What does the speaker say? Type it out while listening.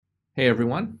Hey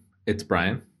everyone, it's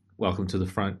Brian. Welcome to the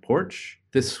Front Porch.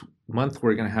 This month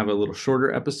we're going to have a little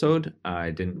shorter episode.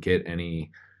 I didn't get any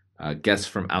guests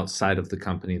from outside of the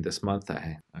company this month.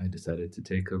 I decided to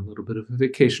take a little bit of a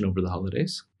vacation over the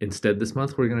holidays. Instead, this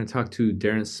month we're going to talk to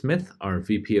Darrin Smith, our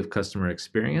VP of Customer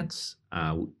Experience.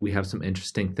 We have some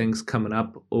interesting things coming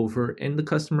up over in the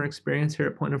customer experience here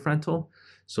at Point of Rental.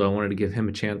 So I wanted to give him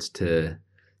a chance to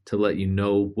let you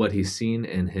know what he's seen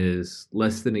in his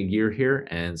less than a year here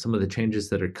and some of the changes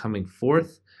that are coming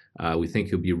forth. We think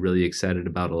you'll be really excited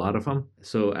about a lot of them.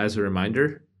 So, as a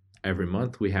reminder, every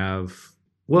month we have,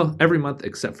 well, every month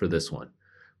except for this one,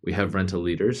 we have rental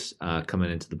leaders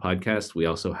coming into the podcast. We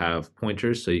also have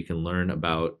pointers so you can learn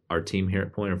about our team here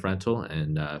at Point of Rental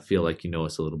and feel like you know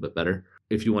us a little bit better.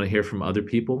 If you want to hear from other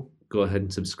people, go ahead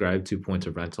and subscribe to Point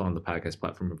of Rental on the podcast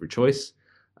platform of your choice.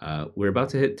 We're about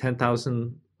to hit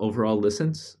 10,000 overall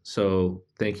listens. So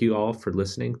thank you all for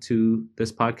listening to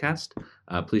this podcast.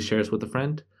 Please share us with a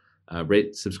friend,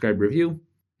 rate, subscribe, review.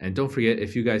 And don't forget,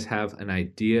 if you guys have an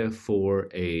idea for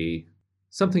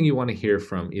something you want to hear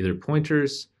from either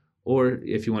pointers or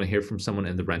if you want to hear from someone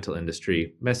in the rental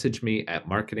industry, message me at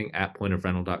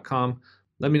marketing@pointofrental.com.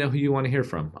 Let me know who you want to hear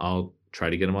from. I'll try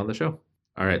to get them on the show.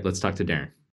 All right, let's talk to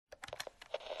Darrin.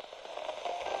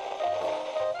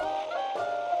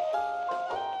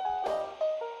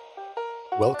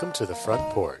 Welcome to the Front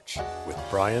Porch with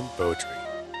Brian Beaudry.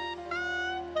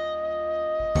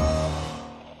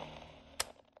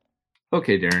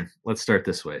 Okay, Darrin, let's start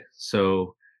this way.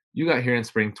 So you got here in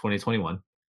spring 2021,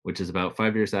 which is about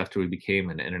 5 years after we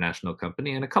became an international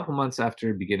company and a couple months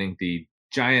after beginning the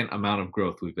giant amount of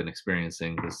growth we've been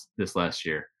experiencing this last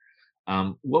year.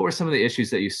 What were some of the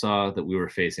issues that you saw that we were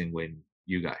facing when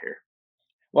you got here?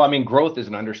 Well, I mean, growth is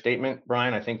an understatement,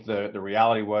 Brian. I think the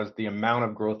reality was the amount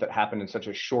of growth that happened in such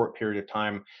a short period of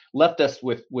time left us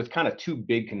with kind of two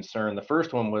big concerns. The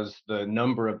first one was the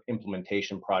number of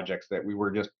implementation projects that we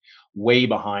were just way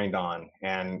behind on,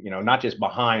 and not just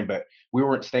behind, but we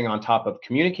weren't staying on top of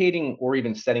communicating or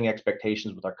even setting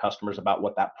expectations with our customers about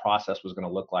what that process was going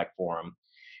to look like for them.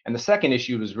 And the second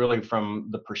issue is really from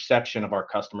the perception of our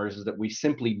customers is that we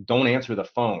simply don't answer the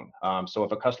phone. So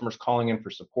if a customer's calling in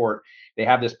for support, they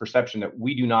have this perception that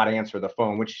we do not answer the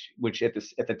phone, which at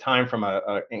the time from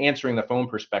a answering the phone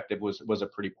perspective was a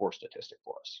pretty poor statistic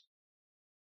for us.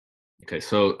 Okay,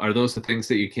 so are those the things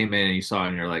that you came in and you saw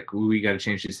and you're like, "Ooh, we got to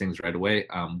change these things right away"?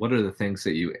 What are the things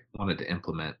that you wanted to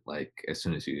implement like as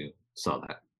soon as you saw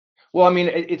that? Well, I mean,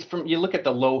 it's from you look at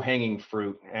the low hanging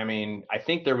fruit. I mean, I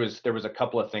think there was a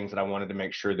couple of things that I wanted to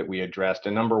make sure that we addressed.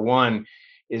 And number one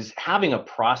is having a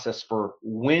process for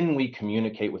when we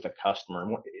communicate with a customer.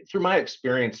 Through my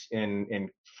experience in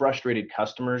frustrated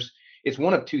customers, it's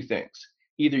one of two things: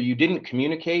 either you didn't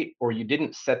communicate or you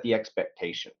didn't set the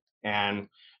expectation. And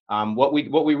what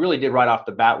we really did right off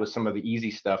the bat was some of the easy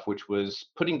stuff, which was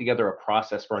putting together a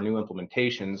process for our new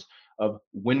implementations of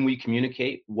when we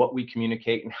communicate, what we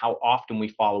communicate, and how often we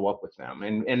follow up with them.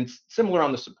 And similar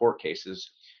on the support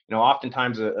cases,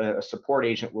 oftentimes a support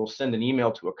agent will send an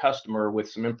email to a customer with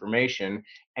some information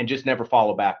and just never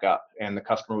follow back up. And the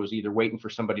customer was either waiting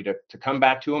for somebody to come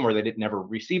back to them or they didn't never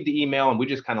receive the email and we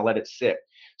just kind of let it sit.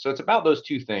 So it's about those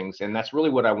two things. And that's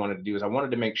really what I wanted to do is I wanted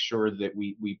to make sure that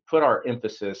we put our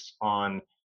emphasis on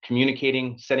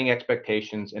communicating, setting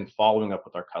expectations, and following up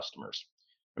with our customers.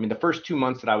 I mean, the first 2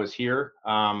 months that I was here,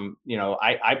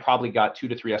 I probably got 2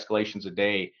 to 3 escalations a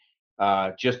day,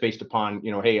 just based upon,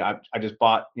 hey, I just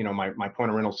bought, my point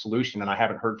of rental solution and I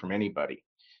haven't heard from anybody.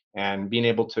 And being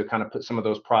able to kind of put some of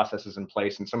those processes in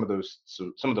place and some of those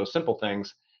simple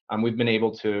things, we've been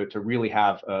able to really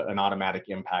have an automatic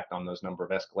impact on those number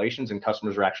of escalations, and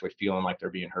customers are actually feeling like they're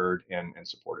being heard and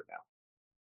supported now.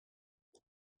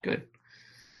 Good.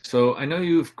 So I know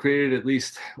you've created at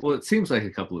least, well, it seems like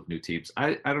a couple of new teams.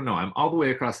 I don't know. I'm all the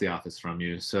way across the office from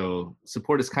you, so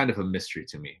support is kind of a mystery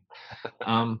to me.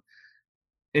 Um,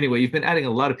 anyway, you've been adding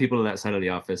a lot of people to that side of the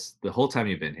office the whole time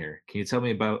you've been here. Can you tell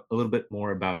me about a little bit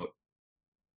more about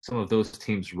some of those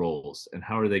teams' roles and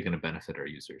how are they going to benefit our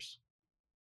users?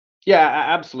 Yeah,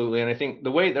 absolutely. And I think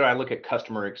the way that I look at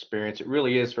customer experience, it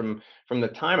really is from the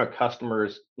time a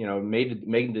customer's, made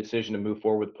the decision to move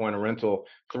forward with point of rental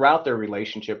throughout their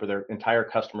relationship or their entire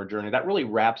customer journey. That really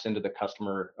wraps into the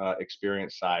customer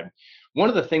experience side. One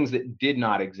of the things that did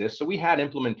not exist, so we had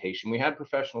implementation, we had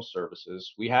professional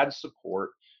services, we had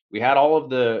support, we had all of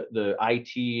the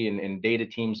IT and data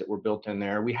teams that were built in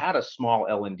there. We had a small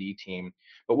L&D team,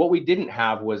 but what we didn't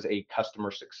have was a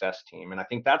customer success team. And I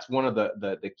think that's one of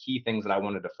the key things that I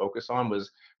wanted to focus on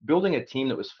was building a team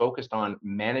that was focused on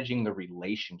managing the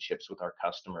relationships with our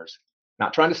customers.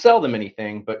 not trying to sell them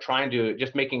anything, but trying to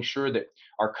just making sure that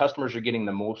our customers are getting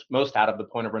the most out of the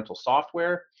point of rental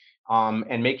software,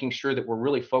 and making sure that we're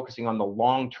really focusing on the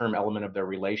long-term element of their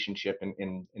relationship,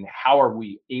 and how are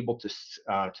we able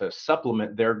to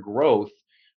supplement their growth.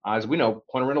 As we know,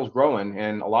 point of rental is growing,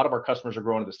 and a lot of our customers are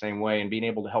growing the same way. And being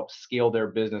able to help scale their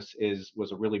business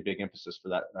was a really big emphasis for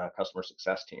that customer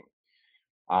success team.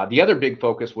 The other big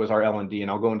focus was our L&D,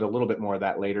 and I'll go into a little bit more of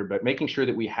that later, but making sure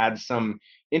that we had some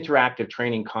interactive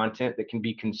training content that can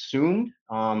be consumed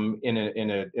in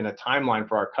a timeline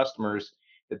for our customers,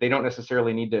 that they don't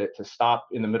necessarily need to stop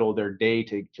in the middle of their day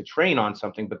to train on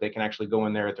something, but they can actually go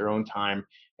in there at their own time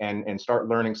and start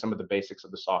learning some of the basics of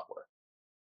the software.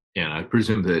 Yeah, and I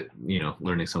presume that,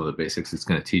 learning some of the basics is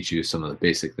going to teach you some of the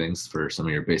basic things for some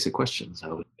of your basic questions. I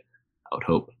would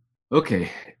hope.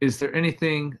 Okay, is there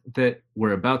anything that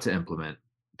we're about to implement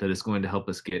that is going to help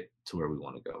us get to where we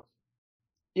want to go?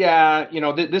 Yeah,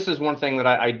 this is one thing that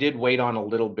I did wait on a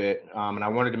little bit, and I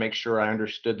wanted to make sure I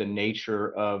understood the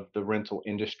nature of the rental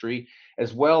industry,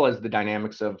 as well as the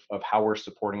dynamics of how we're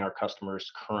supporting our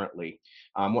customers currently.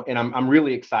 And I'm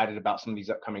really excited about some of these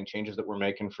upcoming changes that we're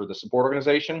making for the support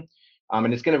organization.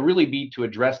 And it's going to really be to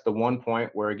address the one point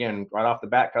where, again, right off the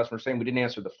bat, customers saying we didn't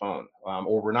answer the phone,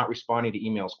 or we're not responding to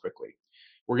emails quickly.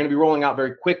 We're going to be rolling out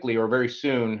very quickly, or very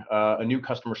soon, a new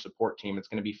customer support team. It's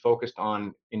going to be focused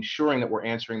on ensuring that we're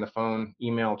answering the phone,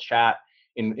 email, chat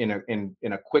in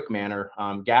a quick manner,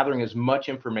 gathering as much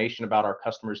information about our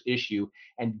customer's issue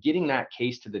and getting that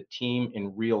case to the team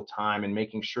in real time, and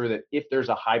making sure that if there's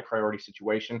a high priority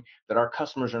situation, that our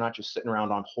customers are not just sitting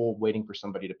around on hold waiting for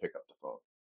somebody to pick up the phone.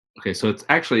 Okay, so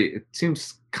it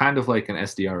seems kind of like an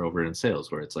SDR over in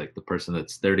sales, where it's like the person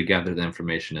that's there to gather the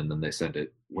information and then they send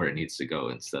it where it needs to go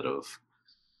instead of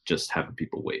just having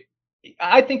people wait.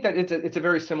 I think that it's a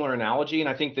very similar analogy, and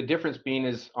I think the difference being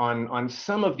is on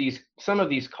some of these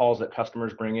calls that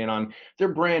customers bring in on, they're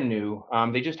brand new.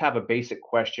 They just have a basic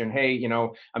question. Hey,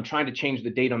 I'm trying to change the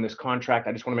date on this contract.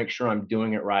 I just want to make sure I'm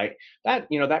doing it right. That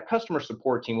customer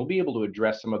support team will be able to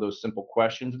address some of those simple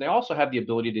questions. And they also have the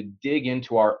ability to dig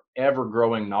into our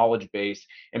ever-growing knowledge base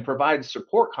and provide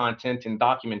support content and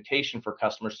documentation for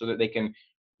customers, so that they can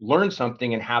learn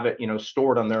something and have it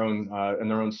stored on their own in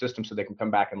their own system, so they can come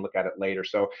back and look at it later.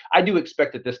 So I do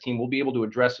expect that this team will be able to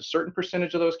address a certain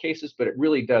percentage of those cases, but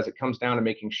it comes down to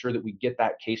making sure that we get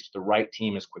that case to the right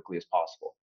team as quickly as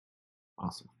possible.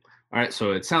 Awesome. All right,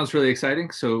 so it sounds really exciting.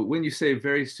 So when you say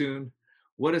very soon,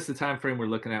 what is the time frame we're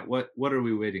looking at? What are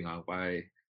we waiting on? Why?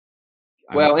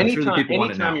 I'm Well, I'm sure the anytime people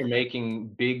want it anytime now. you're making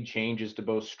big changes to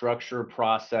both structure,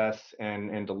 process, and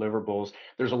deliverables,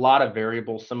 there's a lot of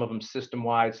variables. Some of them system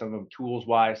wide, some of them tools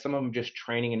wide, some of them just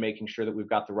training and making sure that we've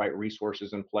got the right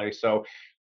resources in place. So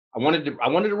I wanted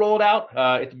to roll it out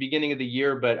at the beginning of the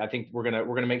year, but I think we're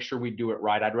gonna make sure we do it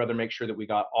right. I'd rather make sure that we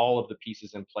got all of the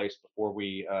pieces in place before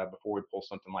we pull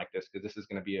something like this, because this is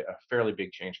going to be a fairly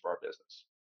big change for our business.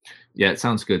 Yeah, it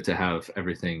sounds good to have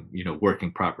everything,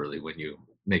 working properly when you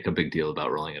make a big deal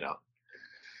about rolling it out.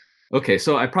 Okay,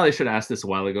 so I probably should have asked this a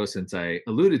while ago since I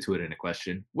alluded to it in a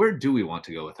question. Where do we want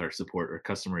to go with our support or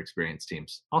customer experience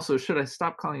teams? Also, should I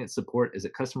stop calling it support? Is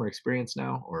it customer experience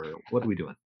now, or what are we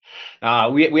doing?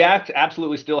 We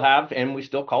absolutely still have, and we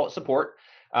still call it support.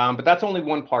 But that's only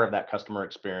one part of that customer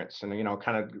experience. And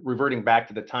kind of reverting back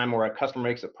to the time where a customer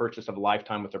makes a purchase of a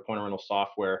lifetime with their point of rental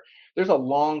software, there's a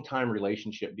long time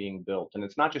relationship being built, and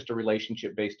it's not just a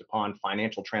relationship based upon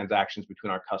financial transactions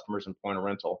between our customers and point of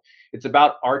rental. It's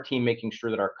about our team making sure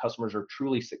that our customers are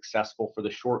truly successful for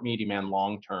the short, medium, and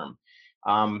long term.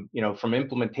 From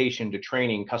implementation to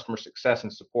training, customer success,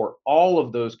 and support, all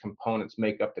of those components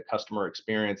make up the customer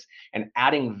experience, and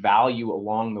adding value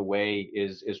along the way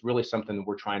is really something that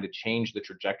we're trying to change the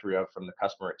trajectory of from the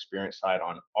customer experience side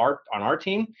on our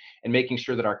team, and making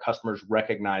sure that our customers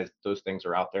recognize those things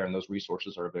are out there and those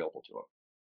resources are available to them.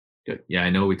 Good. Yeah, I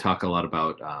know we talk a lot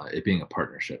about it being a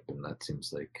partnership, and that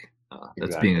seems like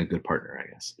that's being Exactly. a good partner,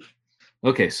 I guess.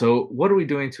 Okay, so what are we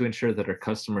doing to ensure that our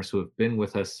customers who have been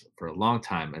with us for a long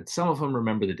time, and some of them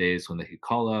remember the days when they could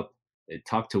call up, they'd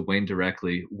talk to Wayne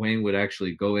directly. Wayne would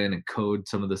actually go in and code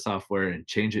some of the software and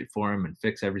change it for them and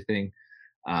fix everything.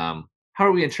 How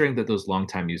are we ensuring that those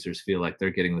longtime users feel like they're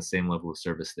getting the same level of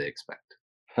service they expect?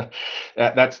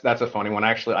 That's a funny one.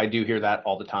 Actually, I do hear that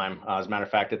all the time. As a matter of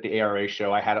fact, at the ARA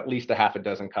show, I had at least a half a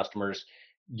dozen customers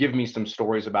give me some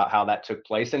stories about how that took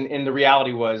place. And the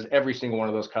reality was, every single one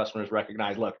of those customers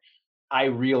recognized, look, I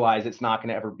realize it's not going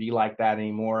to ever be like that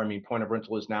anymore. I mean, Point of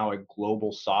Rental is now a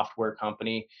global software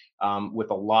company with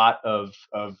a lot of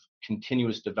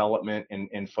continuous development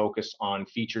and focus on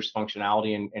features,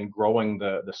 functionality, and growing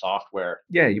the software.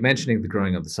 Yeah, you mentioning the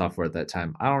growing of the software at that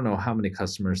time. I don't know how many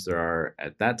customers there are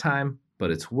at that time,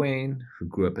 but it's Wayne who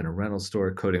grew up in a rental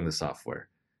store coding the software.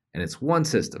 And it's one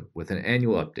system with an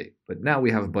annual update. But now we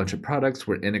have a bunch of products.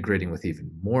 We're integrating with even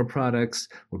more products.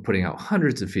 We're putting out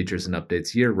hundreds of features and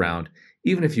updates year round.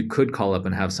 Even if you could call up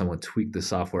and have someone tweak the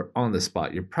software on the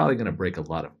spot, you're probably going to break a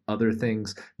lot of other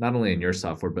things, not only in your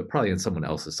software, but probably in someone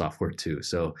else's software too.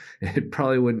 So it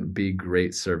probably wouldn't be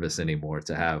great service anymore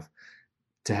to have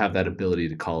that ability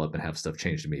to call up and have stuff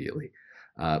changed immediately.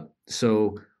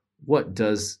 So, what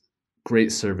does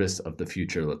great service of the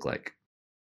future look like?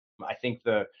 I think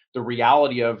the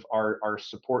reality of our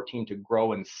support team to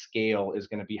grow and scale is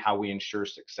going to be how we ensure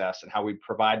success, and how we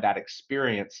provide that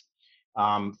experience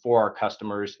for our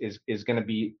customers is going to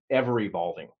be ever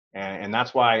evolving. And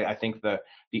that's why I think the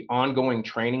ongoing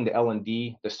training, the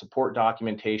L&D, the support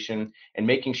documentation, and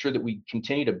making sure that we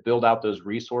continue to build out those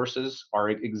resources are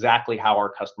exactly how our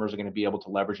customers are going to be able to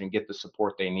leverage and get the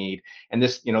support they need. And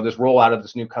this rollout of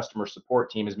this new customer support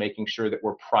team is making sure that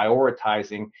we're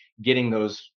prioritizing getting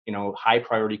those high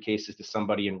priority cases to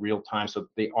somebody in real time, so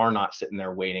they are not sitting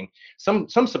there waiting. Some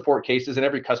support cases, and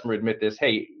every customer admit this,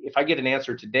 hey, if I get an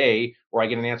answer today or I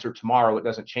get an answer tomorrow, it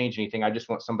doesn't change anything. I just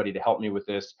want somebody to help me with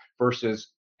this,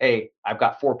 versus, hey, I've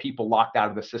got 4 people locked out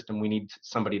of the system, we need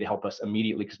somebody to help us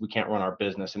immediately because we can't run our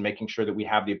business. And making sure that we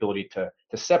have the ability to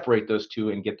separate those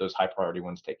two and get those high priority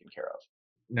ones taken care of.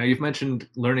 Now, you've mentioned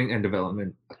learning and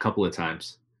development a couple of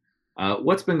times.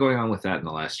 What's been going on with that in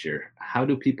the last year? How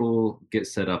do people get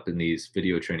set up in these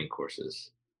video training courses?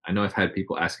 I know I've had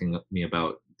people asking me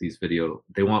about these video,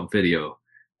 they want video,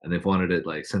 and they've wanted it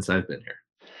like since I've been here.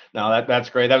 No,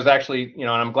 that's great. That was actually, and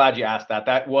I'm glad you asked that.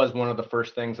 That was one of the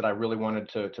first things that I really wanted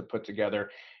to put together.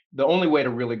 The only way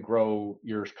to really grow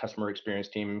your customer experience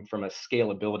team from a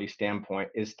scalability standpoint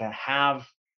is to have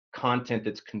content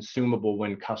that's consumable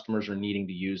when customers are needing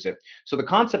to use it. So the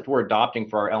concept we're adopting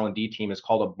for our L&D team is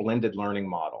called a blended learning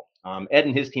model. Ed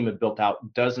and his team have built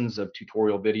out dozens of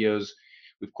tutorial videos.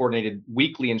 We've coordinated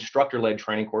weekly instructor-led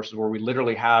training courses where we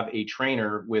literally have a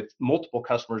trainer with multiple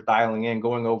customers dialing in,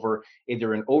 going over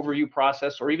either an overview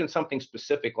process or even something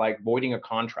specific like voiding a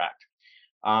contract.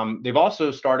 They've also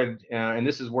started, and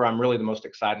this is where I'm really the most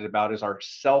excited about, is our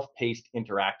self-paced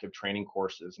interactive training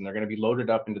courses, and they're going to be loaded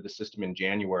up into the system in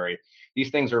January. These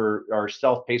things are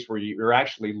self-paced, where you're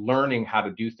actually learning how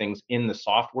to do things in the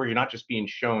software. You're not just being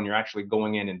shown; you're actually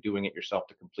going in and doing it yourself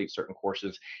to complete certain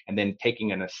courses, and then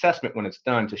taking an assessment when it's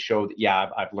done to show that, yeah,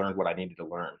 I've learned what I needed to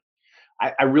learn.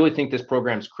 I really think this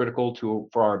program is critical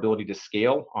for our ability to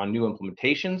scale on new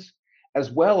implementations, as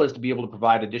well as to be able to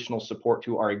provide additional support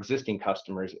to our existing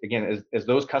customers. Again, as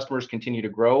those customers continue to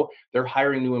grow, they're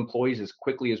hiring new employees as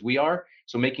quickly as we are.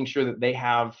 So making sure that they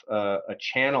have a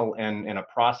channel and a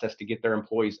process to get their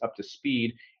employees up to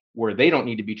speed, where they don't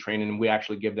need to be trained, and we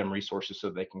actually give them resources so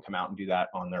they can come out and do that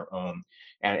on their own.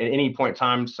 And at any point in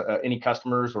time, any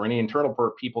customers or any internal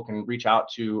people can reach out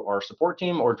to our support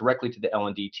team or directly to the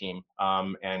L&D team,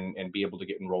 and be able to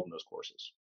get enrolled in those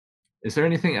courses. Is there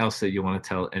anything else that you want to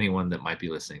tell anyone that might be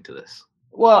listening to this?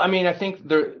 Well, I mean, I think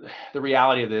the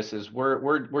reality of this is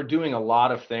we're doing a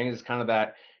lot of things. It's kind of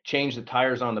that change the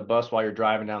tires on the bus while you're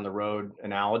driving down the road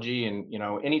analogy. And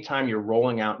anytime you're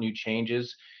rolling out new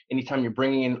changes, anytime you're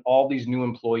bringing in all these new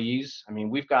employees, I mean,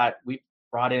 we've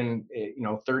brought in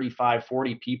 35,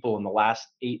 40 people in the last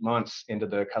 8 months into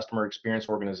the customer experience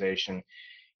organization.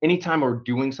 Anytime we're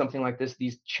doing something like this,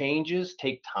 these changes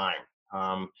take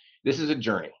time. This is a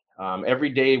journey. Every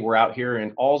day we're out here,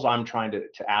 and all I'm trying to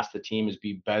ask the team is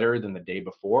be better than the day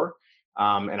before.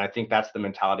 And I think that's the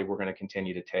mentality we're going to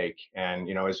continue to take. And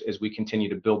as we continue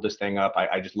to build this thing up,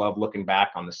 I just love looking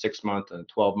back on the 6 month and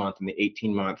 12 month and the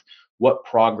 18 month. What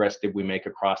progress did we make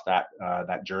across that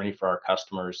journey for our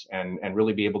customers, and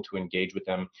really be able to engage with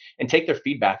them and take their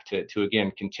feedback to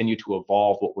again continue to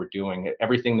evolve what we're doing.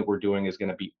 Everything that we're doing is going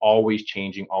to be always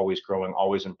changing, always growing,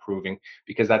 always improving,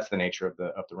 because that's the nature of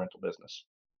the rental business.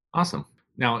 Awesome.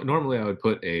 Now, normally I would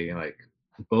put a like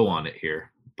bow on it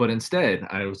here, but instead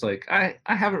I was like, I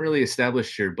haven't really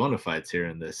established your bona fides here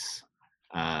in this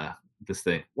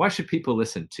thing. Why should people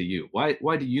listen to you?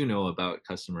 Why do you know about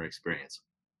customer experience?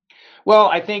 Well,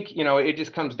 I think it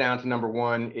just comes down to number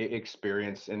one,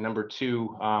 experience, and number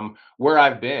two, where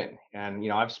I've been. And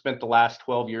I've spent the last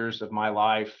 12 years of my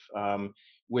life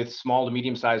with small to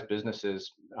medium-sized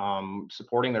businesses,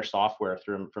 supporting their software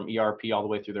from ERP all the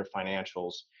way through their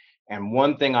financials. And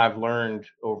one thing I've learned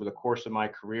over the course of my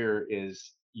career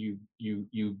is you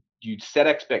set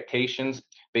expectations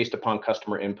based upon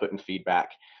customer input and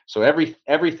feedback. So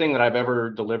everything that I've ever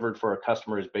delivered for a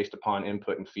customer is based upon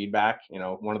input and feedback.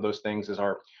 One of those things is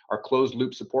our closed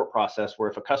loop support process, where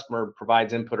if a customer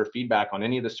provides input or feedback on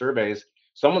any of the surveys,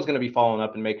 someone's going to be following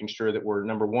up and making sure that we're,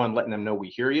 number one, letting them know we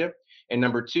hear you, and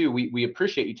number two, we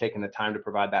appreciate you taking the time to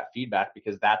provide that feedback,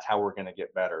 because that's how we're going to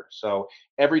get better. So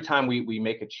every time we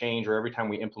make a change, or every time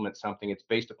we implement something, it's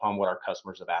based upon what our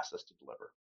customers have asked us to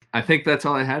deliver. I think that's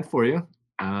all I had for you.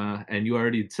 And you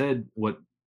already said what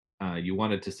you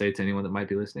wanted to say to anyone that might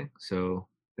be listening. So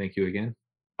thank you again.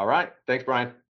 All right. Thanks, Brian.